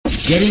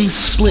Getting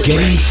split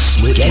ready.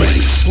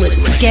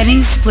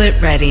 Getting split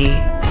ready.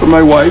 For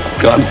my wife,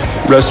 God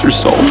rest her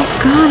soul.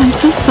 God, I'm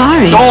so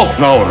sorry.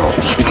 No,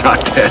 she's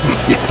not dead.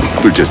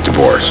 We're just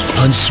divorced.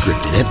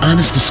 Unscripted and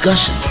honest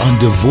discussions on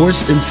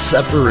divorce and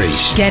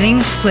separation. Getting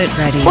split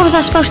ready. What was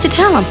I supposed to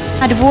tell him?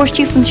 I divorced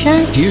you from the show?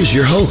 Here's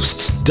your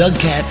hosts, Doug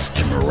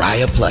Katz and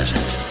Mariah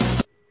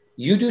Pleasant.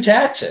 You do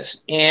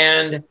taxes,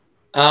 and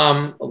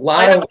a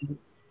lot of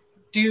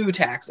do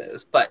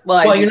taxes, but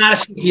you're not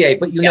a CPA,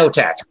 but you know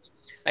taxes.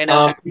 I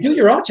know taxes. You do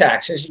your own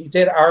taxes. You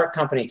did our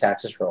company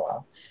taxes for a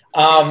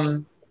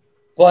while,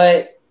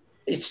 but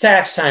it's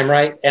tax time,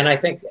 right? And I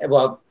think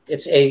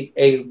it's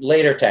a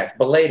later tax,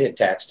 belated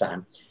tax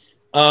time,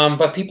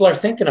 but people are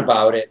thinking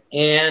about it,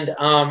 and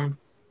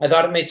I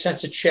thought it made sense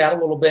to chat a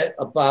little bit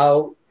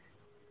about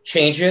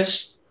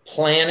changes,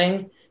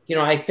 planning.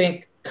 I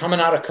think coming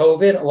out of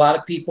COVID, a lot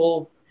of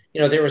people,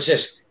 there was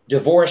this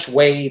divorce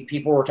wave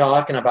people were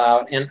talking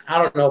about, and I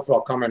don't know if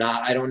it'll come or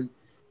not. I don't,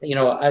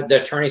 the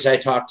attorneys I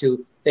talked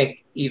to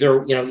think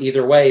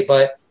either way,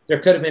 but there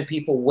could have been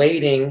people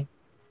waiting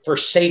for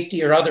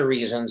safety or other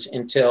reasons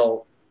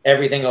until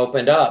everything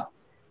opened up.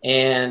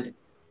 And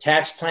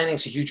tax planning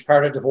is a huge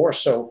part of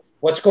divorce. So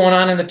what's going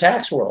on in the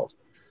tax world?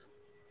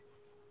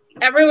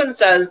 Everyone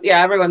says,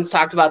 everyone's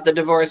talked about the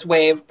divorce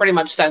wave pretty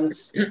much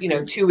since,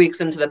 2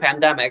 weeks into the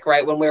pandemic,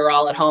 right? When we were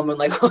all at home and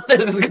like,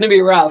 this is going to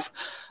be rough.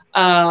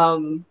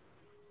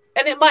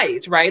 And it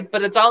might, right?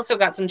 But it's also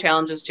got some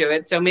challenges to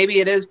it. So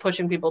maybe it is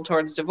pushing people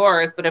towards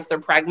divorce, but if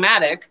they're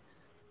pragmatic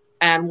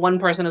and one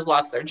person has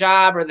lost their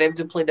job or they've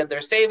depleted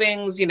their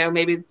savings,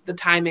 maybe the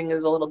timing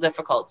is a little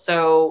difficult.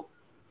 So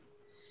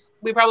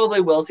we probably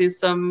will see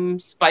some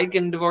spike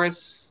in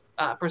divorce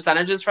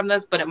percentages from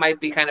this, but it might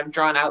be kind of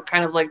drawn out,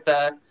 kind of like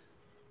the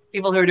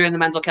people who are doing the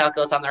mental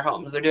calculus on their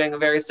homes. They're doing a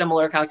very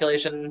similar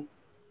calculation,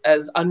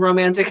 as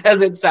unromantic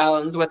as it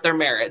sounds, with their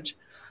marriage.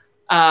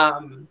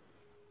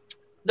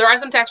 There are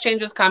some tax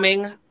changes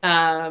coming.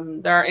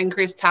 There are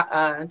increased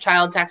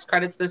child tax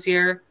credits this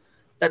year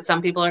that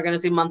some people are going to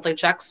see monthly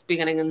checks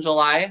beginning in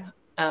July.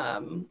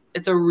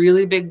 It's a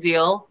really big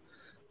deal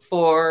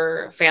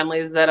for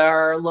families that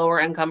are lower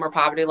income or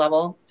poverty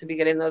level to be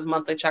getting those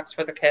monthly checks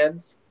for the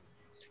kids.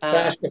 Can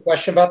I ask you a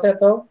question about that,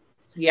 though?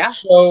 Yeah.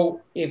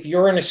 So if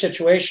you're in a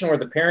situation where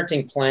the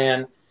parenting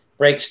plan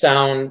breaks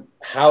down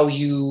how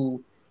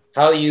you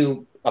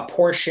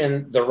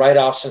apportion the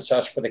write-offs and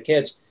such for the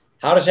kids,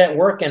 how does that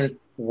work, and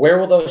where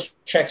will those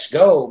checks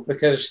go?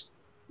 Because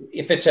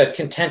if it's a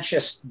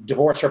contentious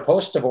divorce or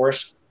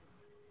post-divorce,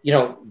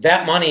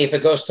 that money, if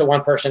it goes to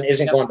one person,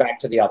 isn't going back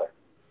to the other.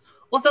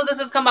 Well, so this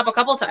has come up a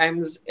couple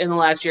times in the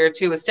last year or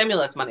two with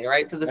stimulus money,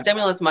 right? So the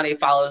stimulus money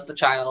follows the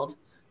child.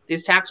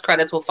 These tax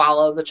credits will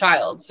follow the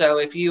child. So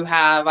if you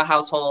have a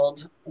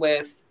household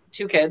with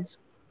 2 kids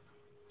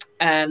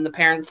and the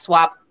parents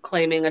swap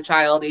claiming a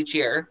child each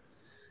year,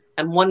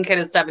 and one kid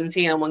is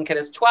 17 and one kid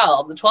is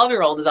 12, the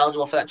 12-year-old is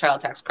eligible for that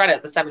child tax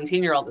credit. The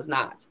 17-year-old is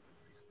not.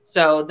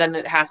 So then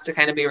it has to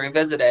kind of be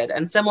revisited.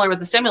 And similar with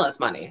the stimulus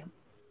money.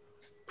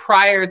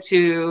 Prior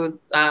to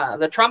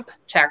the Trump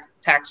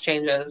tax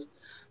changes,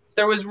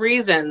 there was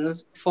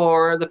reasons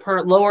for the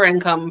lower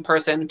income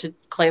person to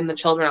claim the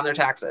children on their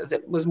taxes.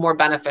 It was more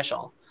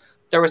beneficial.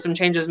 There were some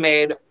changes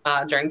made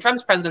during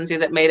Trump's presidency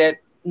that made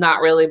it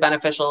not really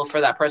beneficial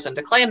for that person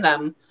to claim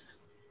them.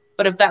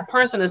 But if that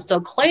person is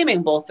still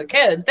claiming both the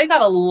kids, they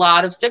got a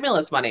lot of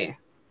stimulus money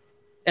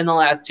in the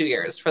last 2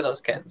 years for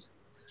those kids.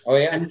 Oh,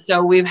 yeah. And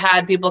so we've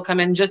had people come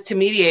in just to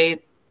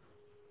mediate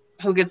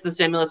who gets the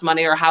stimulus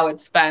money or how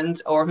it's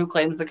spent or who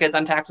claims the kids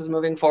on taxes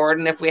moving forward.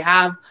 And if we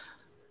have,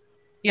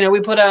 we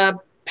put a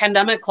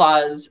pandemic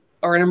clause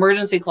or an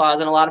emergency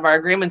clause in a lot of our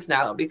agreements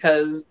now,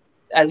 because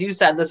as you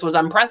said, this was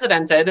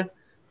unprecedented,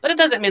 but it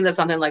doesn't mean that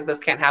something like this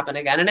can't happen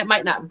again. And it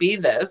might not be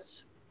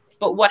this,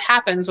 but what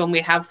happens when we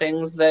have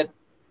things that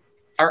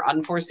are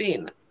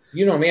unforeseen?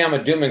 You know me, I'm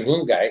a doom and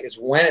gloom guy. It's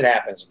when it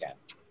happens again.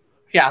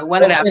 Yeah,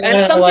 when it happens.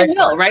 And something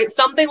will, right?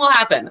 Something will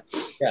happen.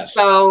 Yes.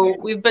 So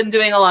we've been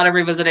doing a lot of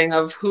revisiting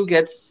of who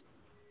gets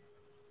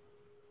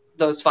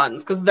those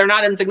funds, because they're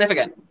not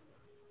insignificant.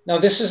 Now,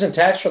 this isn't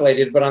tax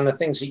related, but on the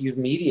things that you've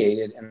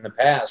mediated in the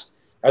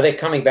past, are they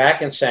coming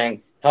back and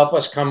saying, help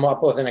us come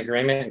up with an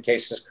agreement in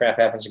case this crap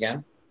happens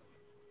again?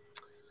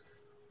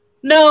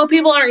 No,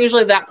 people aren't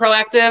usually that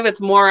proactive.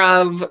 It's more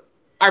of,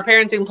 our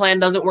parenting plan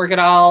doesn't work at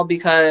all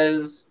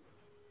because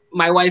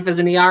my wife is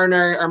an ER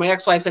nurse, or my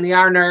ex-wife's an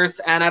ER nurse,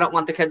 and I don't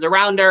want the kids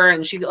around her.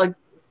 And she,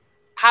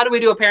 how do we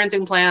do a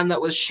parenting plan that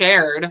was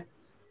shared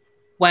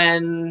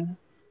when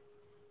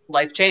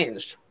life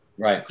changed?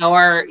 Right.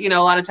 Or, a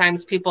lot of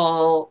times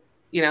people,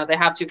 they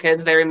have 2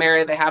 kids, they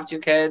remarry, they have 2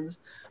 kids.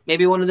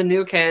 Maybe one of the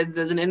new kids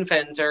is an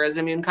infant or is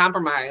immune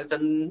compromised,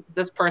 and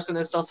this person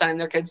is still sending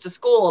their kids to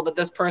school, but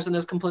this person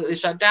is completely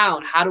shut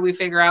down. How do we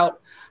figure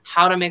out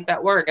how to make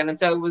that work? And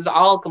so it was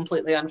all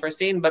completely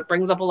unforeseen, but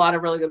brings up a lot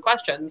of really good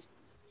questions.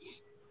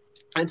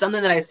 And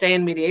something that I say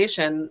in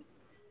mediation,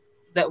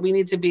 that we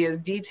need to be as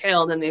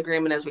detailed in the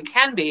agreement as we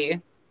can be,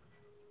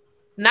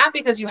 not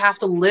because you have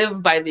to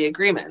live by the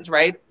agreement,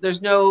 right?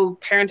 There's no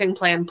parenting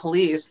plan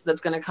police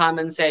that's going to come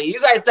and say, you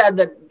guys said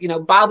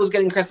that, Bob was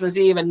getting Christmas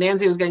Eve and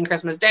Nancy was getting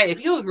Christmas Day.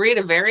 If you agree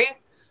to vary,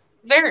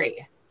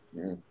 vary.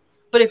 Yeah.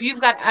 But if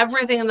you've got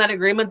everything in that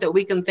agreement that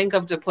we can think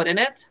of to put in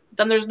it,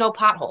 then there's no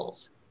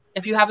potholes.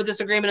 If you have a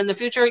disagreement in the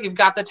future, you've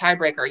got the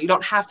tiebreaker. You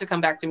don't have to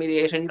come back to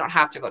mediation. You don't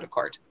have to go to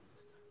court.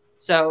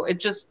 So it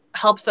just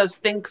helps us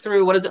think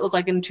through, what does it look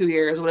like in 2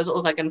 years? What does it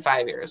look like in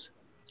 5 years?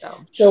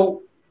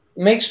 So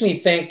makes me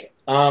think,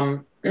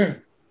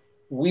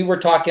 we were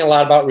talking a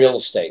lot about real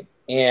estate,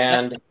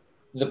 and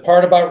the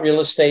part about real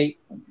estate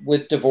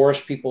with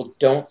divorce people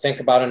don't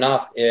think about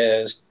enough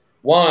is,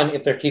 one,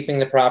 if they're keeping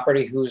the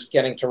property, who's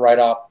getting to write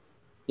off,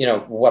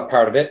 what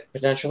part of it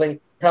potentially?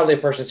 Probably a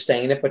person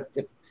staying in it, but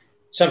if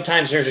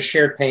sometimes there's a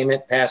shared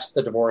payment past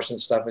the divorce and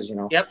stuff, as you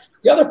know. Yep.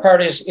 The other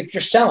part is if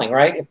you're selling,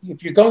 right?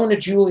 If you're going to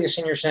Julius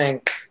and you're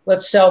saying,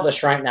 let's sell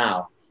this right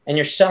now, and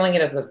you're selling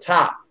it at the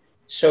top,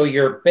 so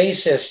your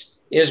basis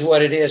is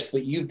what it is,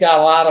 but you've got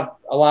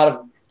a lot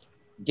of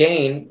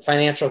gain,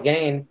 financial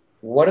gain.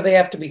 What do they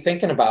have to be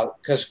thinking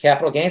about? Because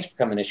capital gains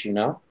become an issue,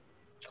 no?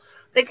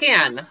 They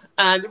can.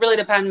 It really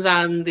depends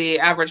on the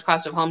average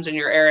cost of homes in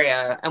your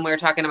area. And we were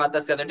talking about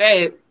this the other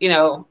day.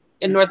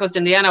 In Northwest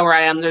Indiana, where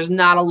I am, there's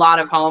not a lot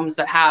of homes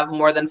that have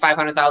more than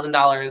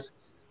 $500,000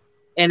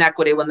 in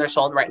equity when they're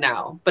sold right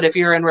now. But if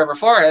you're in River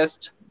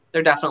Forest,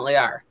 there definitely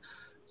are.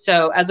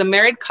 So as a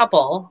married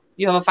couple,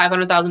 you have a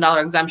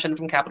 $500,000 exemption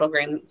from capital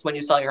gains when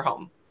you sell your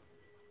home.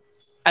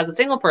 As a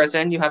single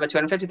person, you have a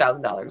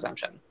 $250,000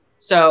 exemption.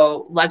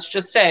 So let's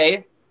just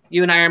say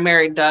you and I are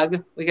married,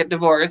 Doug. We get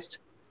divorced.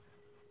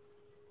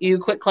 You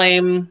quit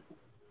claim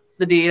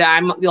the deed.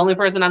 I'm the only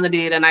person on the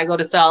deed, and I go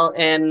to sell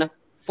in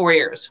 4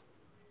 years.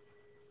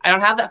 I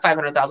don't have that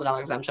 $500,000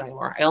 exemption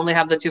anymore. I only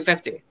have the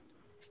 $250,000.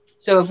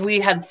 So if we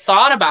had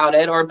thought about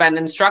it or been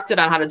instructed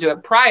on how to do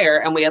it prior,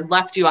 and we had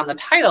left you on the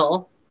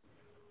title,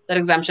 that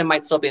exemption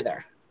might still be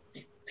there.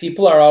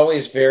 People are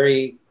always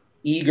very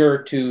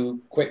eager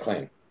to quit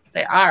claim.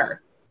 They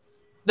are.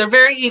 They're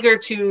very eager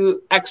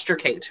to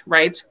extricate,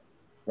 right?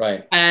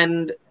 Right.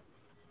 And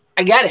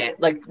I get it.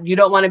 Like, you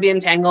don't want to be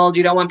entangled.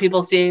 You don't want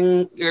people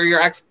seeing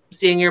your ex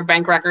seeing your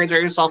bank records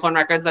or your cell phone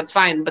records. That's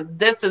fine. But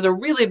this is a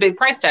really big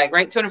price tag,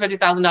 right?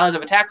 $250,000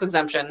 of a tax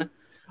exemption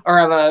or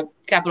of a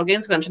capital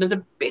gains exemption is a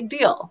big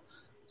deal.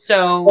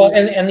 So, well,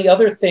 and the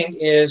other thing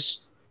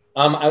is,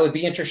 I would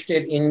be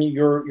interested in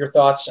your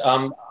thoughts.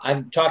 I'm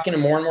talking to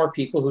more and more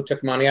people who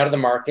took money out of the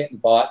market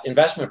and bought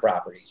investment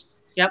properties.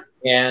 Yep.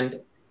 And,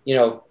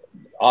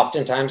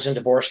 oftentimes in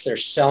divorce, they're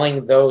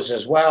selling those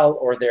as well,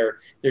 or they're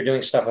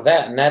doing stuff with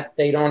that, and that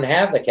they don't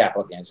have the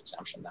capital gains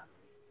exemption now.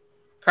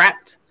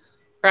 Correct.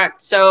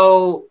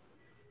 So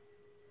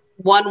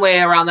one way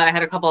around that, I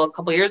had a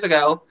couple years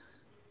ago,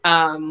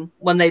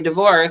 when they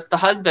divorced, the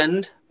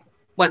husband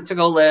went to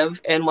go live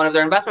in one of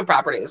their investment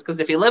properties, because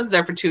if he lives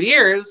there for 2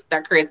 years,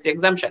 that creates the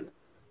exemption.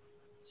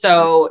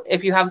 So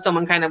if you have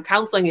someone kind of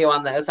counseling you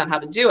on this, on how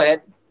to do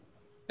it,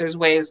 there's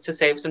ways to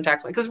save some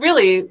tax money. Because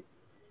really,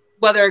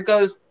 whether it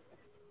goes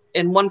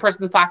in one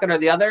person's pocket or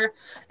the other,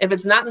 if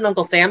it's not in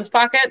Uncle Sam's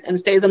pocket and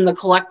stays in the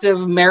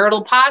collective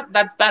marital pot,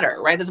 that's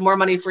better, right? It's more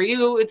money for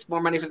you. It's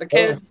more money for the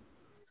kids.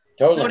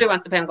 Totally. Nobody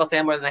wants to pay Uncle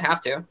Sam more than they have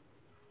to.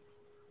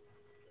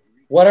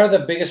 What are the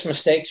biggest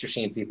mistakes you're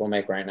seeing people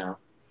make right now?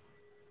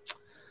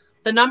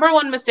 The number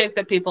one mistake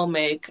that people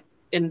make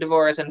in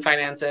divorce and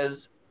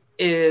finances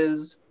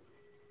is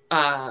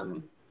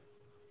when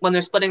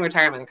they're splitting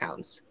retirement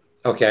accounts.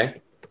 Okay.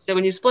 So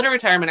when you split a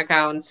retirement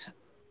account,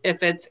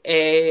 if it's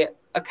a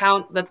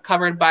account that's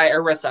covered by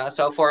ERISA,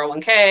 so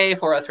 401k,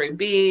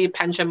 403b,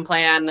 pension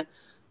plan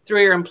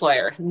through your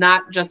employer,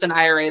 not just an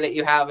IRA that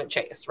you have at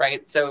Chase,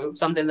 right? So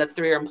something that's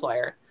through your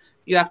employer,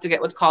 you have to get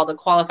what's called a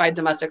qualified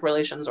domestic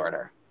relations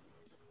order.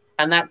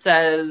 And that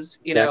says,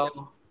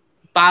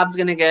 Bob's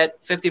going to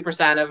get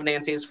 50% of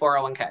Nancy's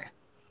 401k.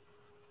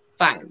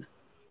 Fine.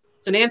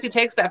 So Nancy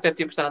takes that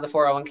 50% of the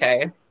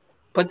 401k,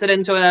 puts it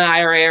into an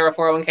IRA or a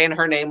 401k in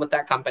her name with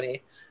that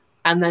company,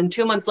 and then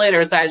 2 months later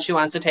decides she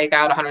wants to take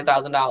out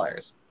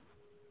 $100,000.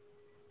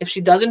 If she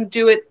doesn't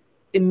do it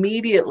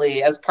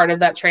immediately as part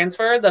of that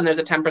transfer, then there's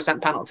a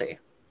 10% penalty.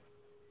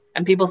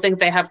 And people think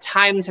they have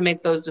time to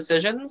make those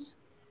decisions,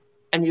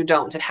 and you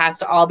don't. It has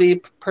to all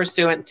be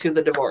pursuant to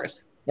the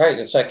divorce. Right.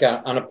 It's like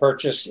on a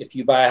purchase, if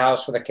you buy a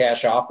house with a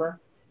cash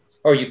offer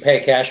or you pay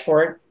cash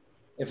for it,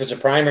 if it's a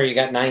primary, you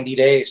got 90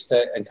 days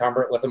to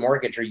encumber it with a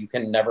mortgage, or you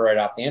can never write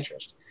off the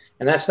interest.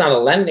 And that's not a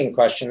lending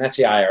question. That's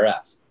the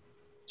IRS.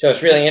 So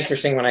it's really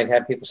interesting when I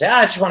have people say,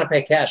 I just want to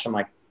pay cash. I'm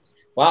like,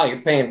 wow,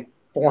 you're paying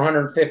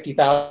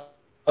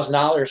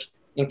 $450,000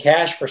 in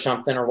cash for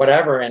something or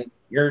whatever. And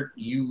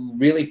you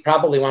really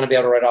probably want to be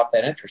able to write off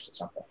that interest at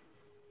some point.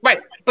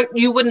 Right. But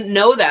you wouldn't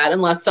know that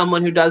unless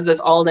someone who does this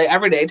all day,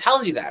 every day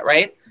tells you that,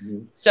 right?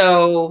 Mm-hmm.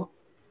 So,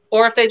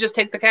 or if they just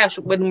take the cash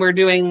when we're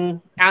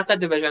doing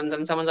asset divisions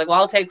and someone's like, well,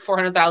 I'll take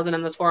 $400,000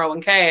 in this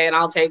 401k and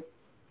I'll take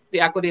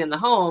the equity in the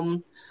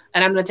home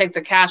and I'm going to take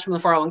the cash from the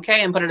 401k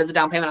and put it as a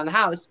down payment on the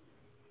house.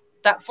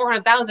 That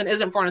 $400,000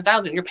 isn't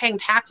 $400,000. You're paying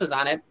taxes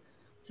on it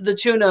to the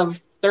tune of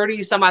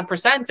 30 some odd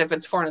percent if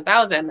it's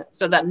 400,000.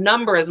 So that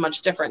number is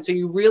much different. So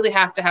you really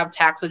have to have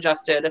tax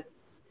adjusted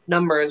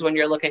numbers when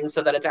you're looking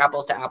so that it's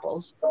apples to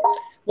apples.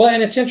 Well,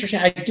 and it's interesting.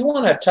 I do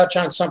want to touch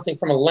on something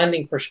from a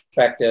lending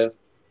perspective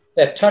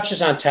that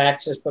touches on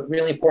taxes, but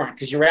really important,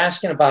 because you're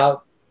asking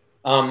about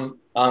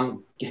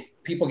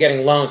people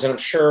getting loans. And I'm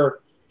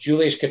sure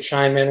Julius could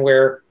chime in,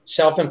 where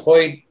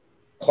self-employed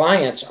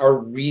clients are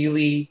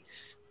really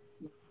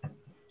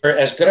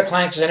as good at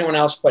clients as anyone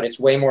else, but it's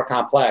way more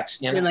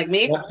complex. And like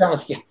me?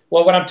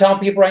 What I'm telling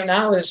people right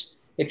now is,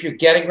 if you're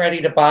getting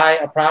ready to buy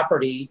a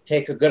property,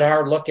 take a good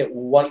hard look at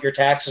what your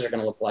taxes are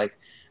going to look like.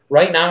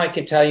 Right now, I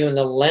can tell you in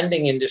the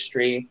lending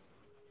industry,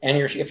 and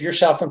if you're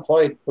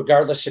self-employed,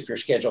 regardless if you're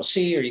Schedule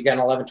C or you got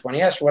an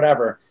 1120S or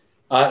whatever,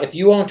 if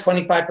you own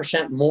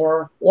 25%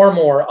 more or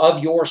more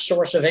of your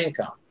source of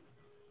income,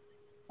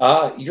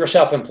 you're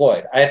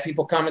self-employed. I have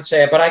people come and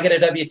say, but I get a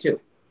W-2.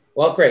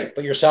 Well, great,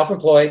 but you're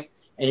self-employed,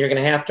 and you're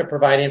going to have to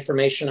provide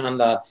information on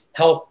the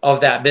health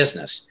of that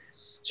business.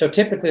 So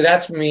typically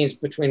that means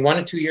between 1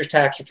 and 2 years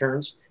tax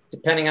returns,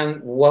 depending on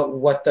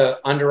what the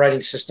underwriting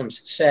systems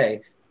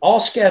say, all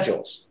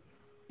schedules,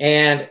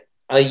 and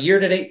a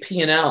year-to-date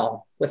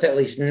P&L with at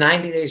least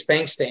 90 days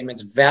bank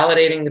statements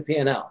validating the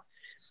P&L.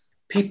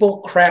 People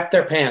crap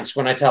their pants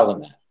when I tell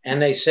them that.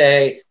 And they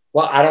say,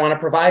 well, I don't want to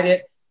provide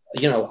it.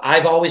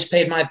 I've always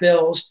paid my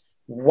bills.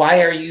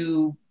 Why are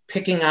you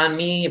picking on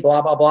me?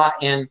 Blah, blah, blah.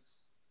 And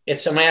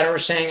it's a matter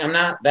of saying, I'm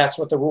not. That's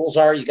what the rules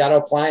are. You got to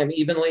apply them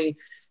evenly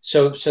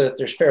so that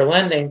there's fair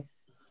lending.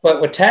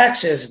 But with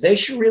taxes, they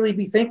should really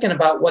be thinking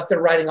about what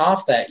they're writing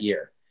off that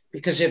year.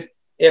 Because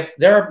if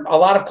there are a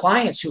lot of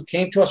clients who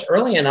came to us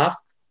early enough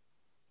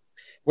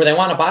where they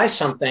want to buy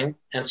something,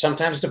 and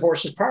sometimes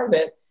divorce is part of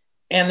it,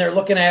 and they're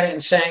looking at it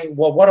and saying,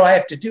 well, what do I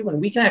have to do? And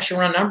we can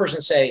actually run numbers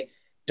and say,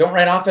 don't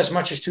write off as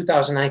much as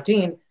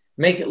 2019,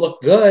 make it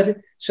look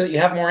good so that you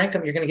have more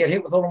income. You're going to get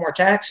hit with a little more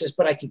taxes,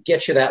 but I could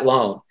get you that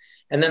loan.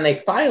 And then they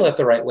file it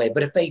the right way.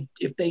 But if they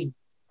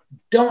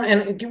don't,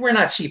 and we're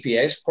not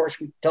CPAs, of course,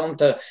 we tell them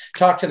to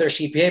talk to their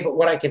CPA, but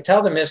what I can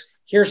tell them is,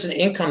 here's an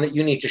income that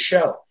you need to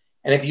show.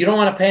 And if you don't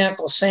want to pay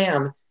Uncle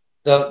Sam,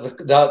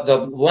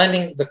 the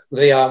lending,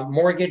 the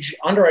mortgage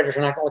underwriters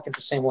are not going to look at it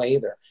the same way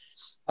either.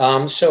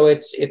 So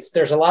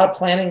there's a lot of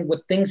planning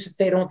with things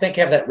that they don't think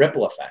have that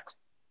ripple effect.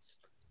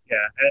 Yeah,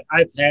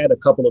 I've had a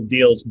couple of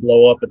deals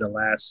blow up in the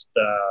last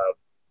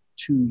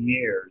 2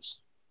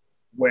 years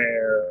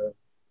where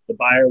the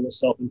buyer was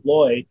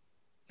self-employed,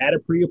 had a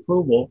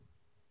pre-approval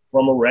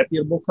from a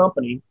reputable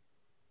company,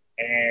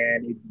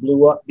 and it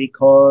blew up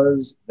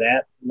because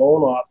that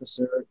loan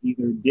officer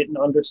either didn't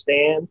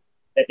understand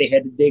that they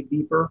had to dig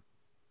deeper,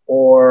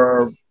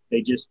 or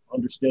they just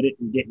understood it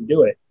and didn't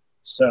do it.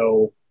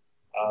 So,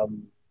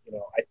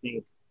 I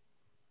think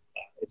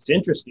it's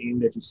interesting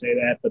that you say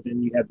that, but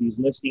then you have these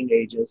listing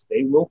agents.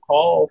 They will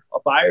call a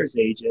buyer's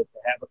agent to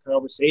have a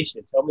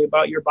conversation. Tell me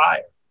about your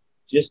buyer,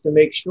 just to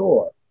make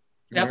sure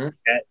that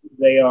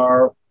they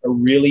are a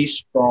really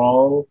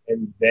strong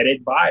and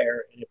vetted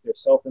buyer. And if they're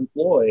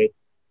self-employed,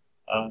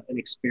 an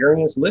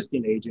experienced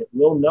listing agent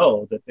will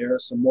know that there are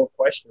some more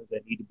questions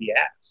that need to be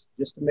asked,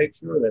 just to make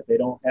sure that they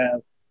don't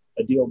have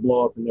a deal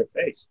blow up in their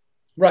face.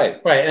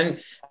 Right.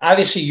 And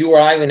obviously you or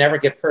I would never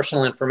get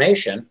personal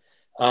information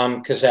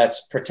because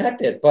that's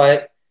protected.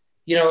 But,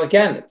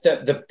 again,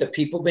 the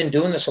people who've been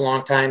doing this a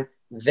long time,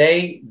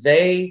 they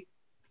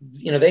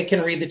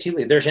can read the tea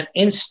leaves. There's an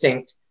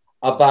instinct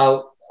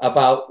about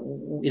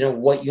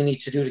what you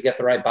need to do to get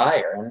the right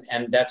buyer.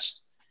 And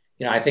that's,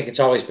 I think it's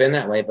always been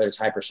that way, but it's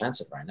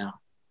hypersensitive right now.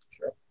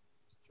 Sure.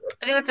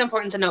 I think that's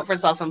important to note for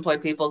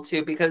self-employed people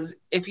too, because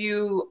if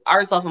you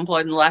are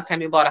self-employed and the last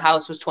time you bought a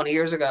house was 20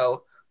 years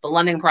ago, the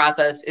lending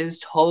process is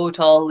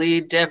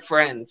totally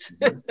different.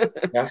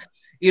 Yeah.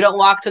 You don't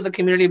walk to the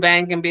community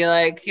bank and be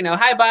like,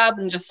 hi, Bob,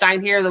 and just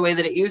sign here the way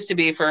that it used to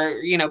be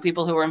for,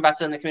 people who were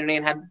invested in the community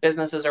and had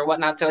businesses or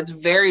whatnot. So it's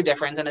very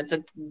different, and it's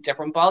a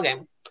different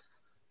ballgame.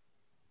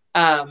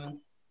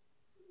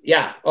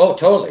 Yeah. Oh,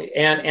 totally.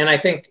 And I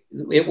think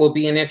it will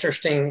be an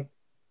interesting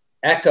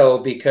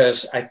echo,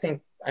 because I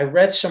think I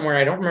read somewhere,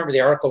 I don't remember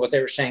the article, but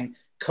they were saying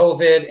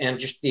COVID and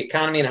just the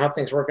economy and how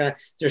things work.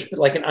 There's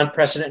like an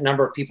unprecedented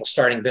number of people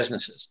starting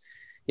businesses.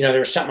 There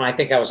was something, I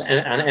think I was on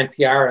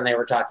NPR, and they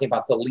were talking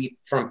about the leap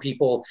from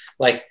people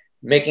like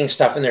making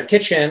stuff in their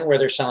kitchen where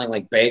they're selling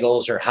like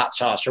bagels or hot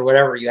sauce or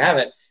whatever you have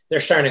it. They're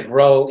starting to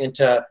grow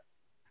into,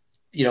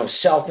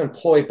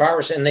 self-employed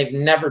barbers, and they've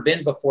never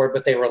been before,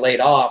 but they were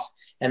laid off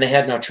and they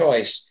had no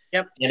choice.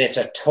 Yep. And it's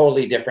a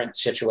totally different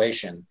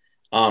situation.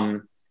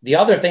 The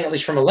other thing, at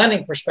least from a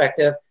lending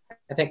perspective,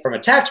 I think from a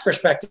tax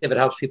perspective, it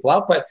helps people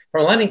out, but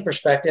from a lending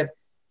perspective,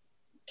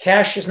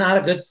 cash is not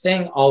a good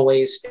thing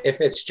always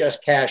if it's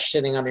just cash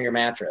sitting under your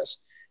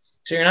mattress.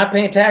 So you're not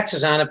paying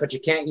taxes on it, but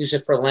you can't use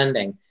it for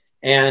lending.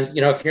 And,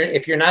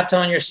 if you're not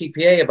telling your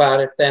CPA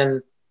about it,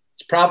 then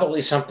it's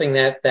probably something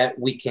that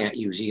we can't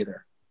use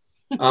either.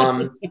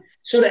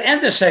 So to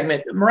end this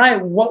segment, Mariah,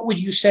 what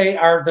would you say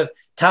are the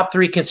top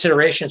 3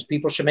 considerations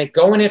people should make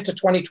going into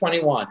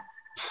 2021?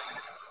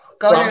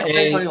 Go from into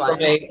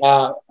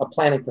 2021. a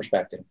planning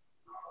perspective.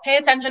 Pay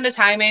attention to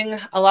timing.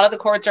 A lot of the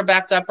courts are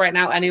backed up right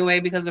now anyway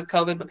because of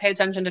COVID, but pay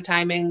attention to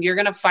timing. You're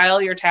going to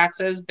file your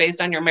taxes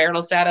based on your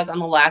marital status on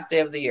the last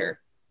day of the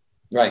year.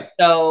 Right.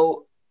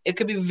 So it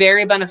could be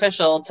very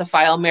beneficial to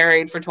file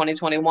married for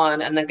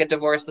 2021 and then get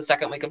divorced the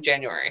second week of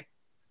January.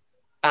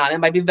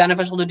 It might be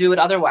beneficial to do it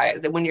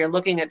otherwise. And when you're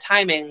looking at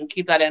timing,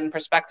 keep that in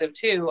perspective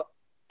too.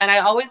 And I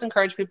always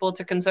encourage people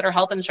to consider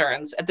health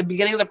insurance at the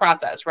beginning of the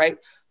process, right?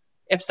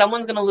 If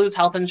someone's going to lose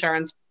health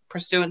insurance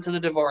pursuant to the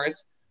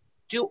divorce,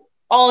 do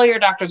all your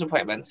doctor's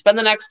appointments. Spend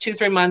the next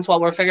 2-3 months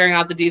while we're figuring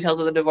out the details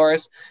of the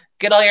divorce.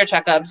 Get all your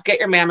checkups, get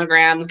your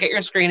mammograms, get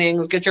your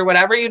screenings, get your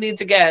whatever you need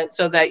to get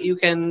so that you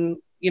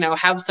can,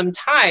 have some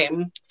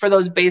time for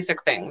those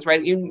basic things,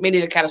 right? You may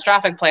need a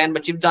catastrophic plan,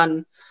 but you've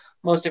done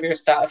most of your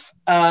stuff.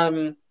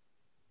 Don't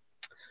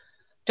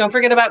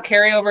forget about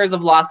carryovers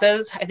of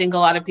losses. I think a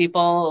lot of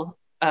people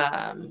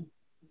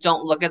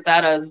don't look at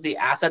that as the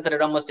asset that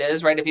it almost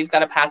is, right? If you've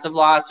got a passive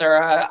loss or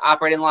a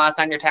operating loss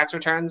on your tax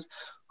returns,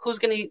 who's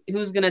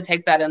gonna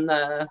take that in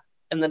the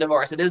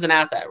divorce? It is an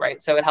asset,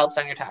 right? So it helps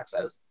on your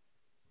taxes.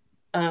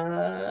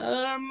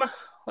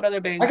 What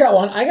other big? I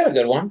got a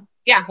good one.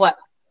 Yeah, what?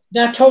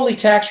 Not totally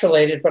tax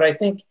related, but I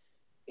think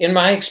in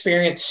my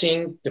experience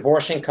seeing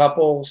divorcing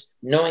couples,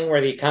 knowing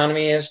where the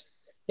economy is,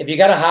 if you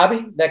got a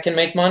hobby that can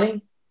make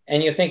money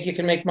and you think you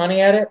can make money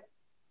at it,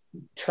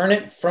 turn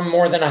it from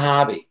more than a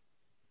hobby.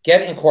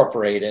 Get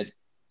incorporated.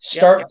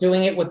 Start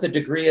doing it with a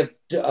degree of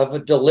a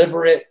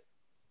deliberate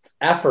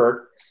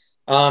effort.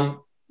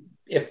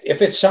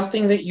 If it's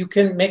something that you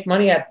can make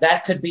money at,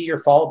 that could be your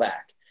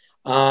fallback.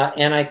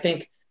 And I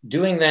think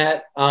doing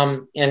that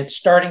and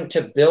starting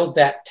to build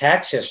that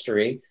tax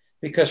history,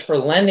 because for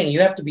lending,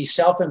 you have to be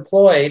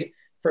self-employed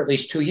for at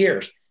least 2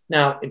 years.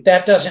 Now,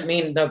 that doesn't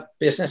mean the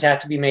business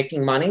has to be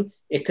making money.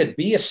 It could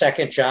be a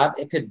second job.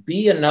 It could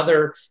be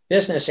another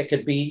business. It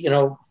could be,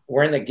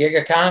 we're in the gig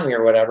economy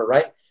or whatever,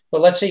 right?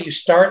 But let's say you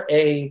start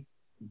a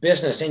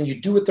business and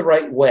you do it the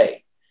right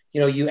way.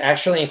 You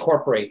actually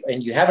incorporate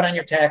and you have it on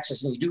your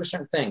taxes and you do a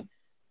certain thing.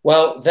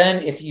 Well,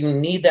 then if you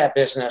need that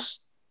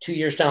business 2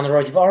 years down the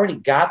road, you've already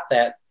got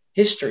that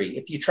history.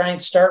 If you try and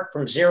start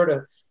from 0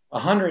 to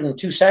 100 in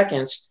 2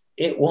 seconds,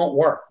 it won't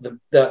work.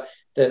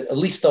 At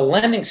least the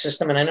lending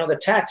system, and I know the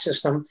tax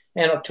system,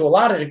 and to a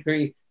lot of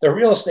degree, the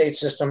real estate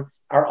system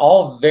are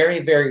all very,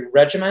 very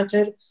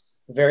regimented,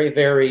 very,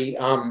 very,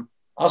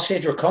 I'll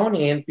say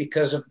draconian,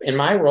 because in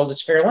my world,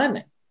 it's fair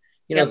lending.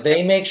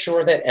 They make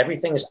sure that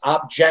everything is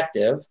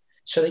objective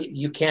so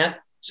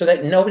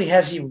that nobody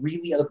has the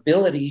really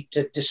ability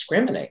to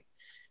discriminate.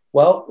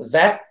 Well,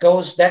 that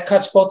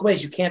cuts both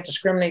ways. You can't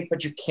discriminate,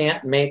 but you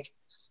can't make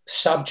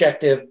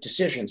subjective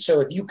decisions. So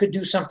if you could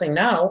do something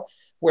now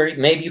where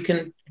maybe you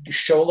can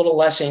show a little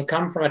less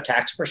income from a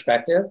tax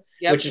perspective,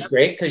 which is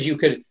great because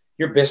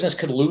your business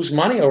could lose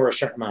money over a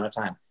certain amount of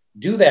time.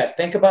 Do that.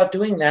 Think about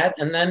doing that.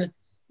 And then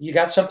you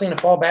got something to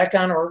fall back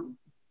on or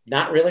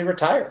not really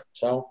retire.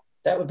 So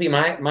that would be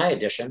my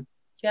addition.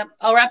 Yep.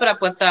 I'll wrap it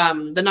up with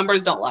the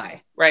numbers don't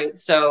lie, right?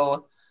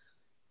 So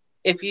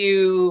if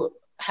you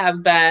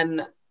have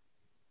been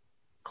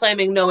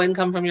claiming no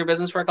income from your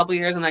business for a couple of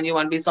years and then you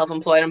want to be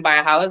self-employed and buy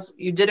a house,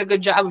 you did a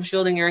good job of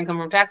shielding your income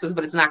from taxes,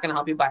 but it's not going to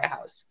help you buy a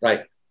house.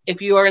 Right.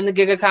 If you are in the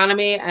gig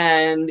economy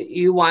and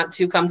you want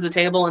to come to the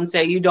table and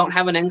say you don't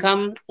have an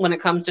income when it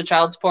comes to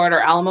child support or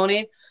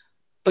alimony,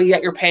 but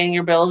yet you're paying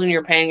your bills and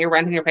you're paying your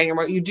rent and you're paying your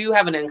mortgage, you do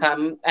have an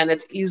income, and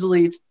it's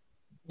easily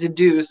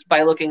deduced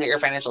by looking at your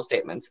financial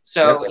statements.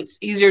 So It's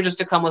easier just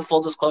to come with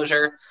full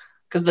disclosure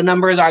because the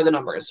numbers are the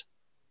numbers.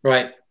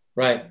 Right.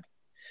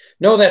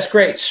 No, that's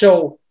great.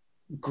 So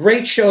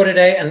great show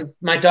today. And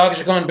my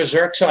dogs are going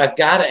berserk, so I've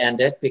got to end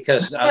it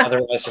because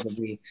otherwise it would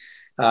be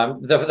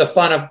the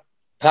fun of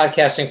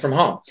podcasting from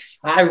home.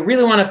 I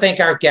really want to thank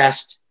our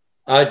guest,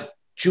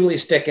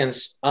 Julius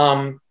Dickens.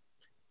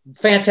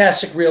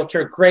 Fantastic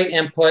realtor, great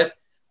input.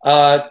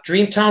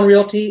 Dreamtown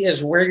Realty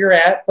is where you're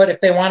at, but if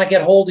they want to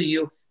get hold of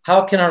you,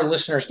 how can our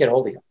listeners get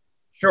hold of you?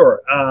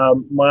 Sure.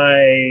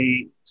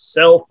 My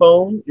cell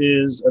phone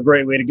is a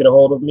great way to get a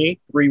hold of me,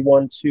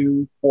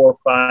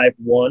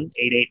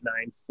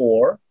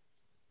 312-451-8894.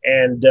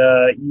 And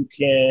you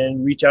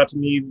can reach out to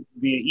me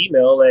via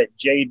email at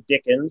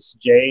jdickens,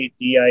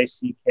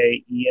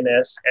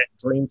 JDICKENS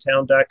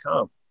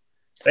 @dreamtown.com.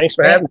 Thanks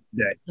for having me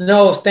today.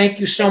 No, thank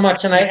you so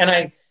much. And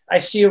I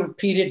see a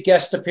repeated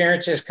guest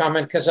appearances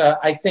coming because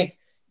I think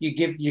you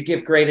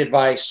give great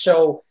advice.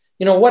 So,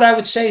 what I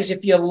would say is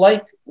if you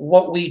like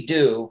what we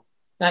do,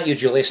 not you,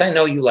 Julius, I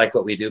know you like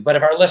what we do, but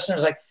if our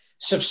listeners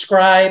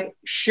subscribe,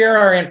 share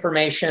our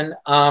information,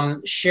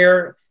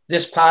 share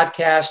this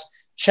podcast,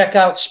 check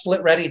out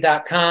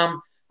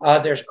splitready.com.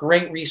 There's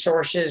great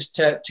resources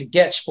to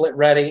get split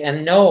ready,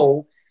 and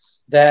know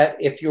that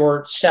if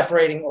you're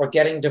separating or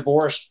getting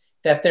divorced,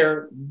 that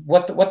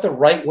what the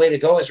right way to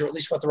go is, or at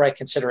least what the right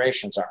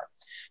considerations are.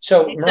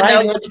 So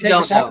Mariah, you want to take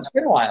us out? It's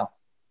been a while.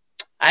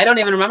 I don't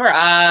even remember.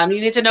 You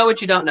need to know what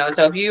you don't know.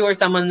 So if you or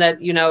someone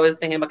that is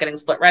thinking about getting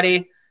split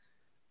ready,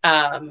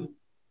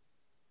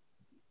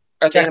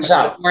 or Check thinking us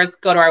about out. divorce,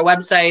 go to our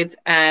website.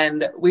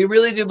 And we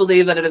really do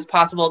believe that it is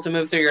possible to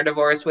move through your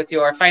divorce with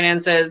your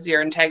finances,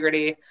 your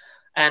integrity,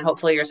 and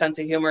hopefully your sense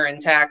of humor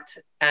intact.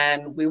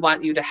 And we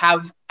want you to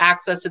have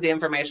access to the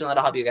information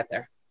that'll help you get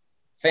there.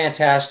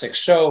 Fantastic.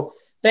 So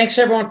thanks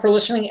everyone for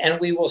listening, and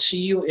we will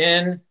see you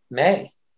in May.